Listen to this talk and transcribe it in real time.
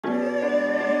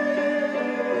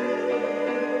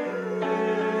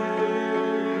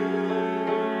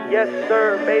yes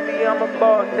sir, baby I'm a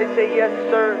boss. They say yes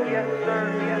sir, yes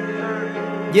sir, yes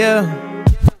sir. Yeah.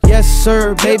 Yes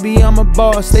sir, baby I'm a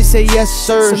boss, they say yes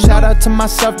sir. Shout out to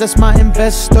myself, that's my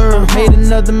investor. Made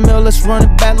another meal, let's run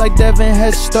it back like Devin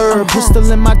Hester. Pistol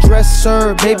in my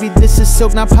dresser, baby this is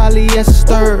silk, not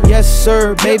polyester. Yes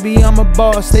sir, baby I'm a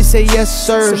boss, they say yes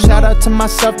sir. Shout out to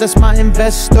myself, that's my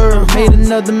investor. Made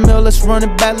another meal, let's run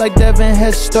it back like Devin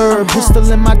Hester. Pistol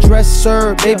in my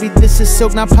dresser, baby this is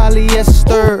silk, not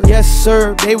polyester. Yes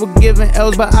sir, they were giving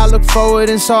L's but I look forward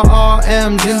and saw all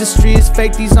M's. Industry is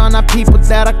fake, these are not people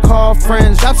that I call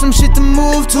friends. Drop some shit to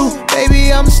move to.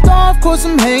 Baby, I'm a star, of course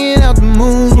I'm hanging out the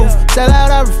moon roof. Sell out,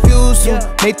 I refuse to.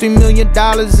 Made $3 million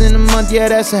in a month, yeah,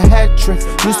 that's a hat trick.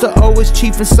 Used to always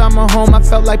cheat from summer home, I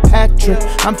felt like Patrick.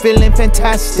 I'm feeling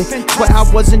fantastic. Swear I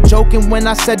wasn't joking when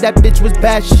I said that bitch was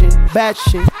bad shit. Bad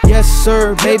shit. Yes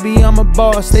sir, baby I'm a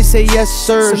boss, they say yes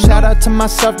sir. Shout out to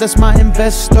myself, that's my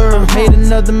investor. Made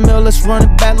another meal, let's run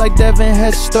it back like Devin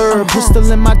Hester.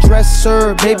 Pistol in my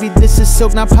dresser, baby this is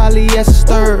silk, not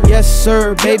polyester. Yes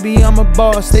sir, baby I'm a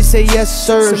boss, they say yes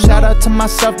sir. Shout out to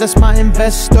myself, that's my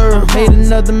investor. Made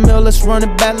another meal, let's run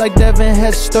it back like Devin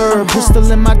Hester.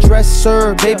 Pistol in my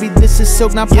dresser, baby this is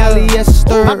silk, not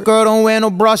polyester. My girl don't wear no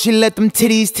bra, she let them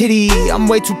titties titty. I'm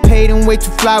way too paid and way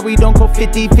too fly, we don't go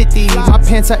 50-50. My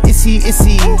pants are issy,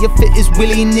 your fit is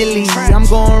willy-nilly. I'm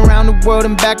going around the world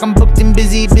and back, I'm booked and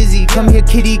busy. Come here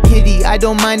kitty kitty, I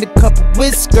don't mind a couple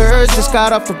whiskers. Just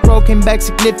got off the road, came back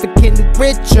significantly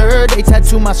richer. They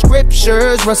tattoo my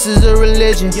scriptures, Russ is a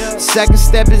religion. Second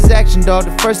step is action, dog,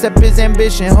 the first step is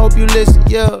ambition. Hope you listen,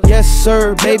 yeah. Yes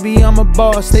sir, baby I'm a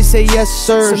boss, they say yes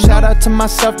sir. Shout out to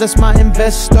myself, that's my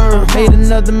investor. Made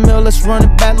another meal, let's run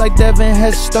it back like Devin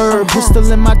Hester.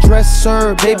 Pistol in my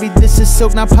dresser, baby this is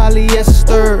silk, not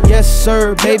polyester. Yes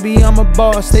sir, baby I'm a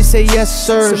boss, they say yes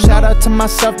sir. Shout out to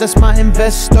myself, that's my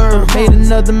investor. Made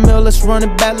another meal, let's run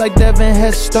it back like Devin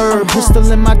Hester.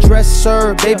 Pistol in my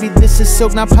dresser, baby this is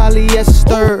silk, not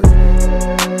polyester.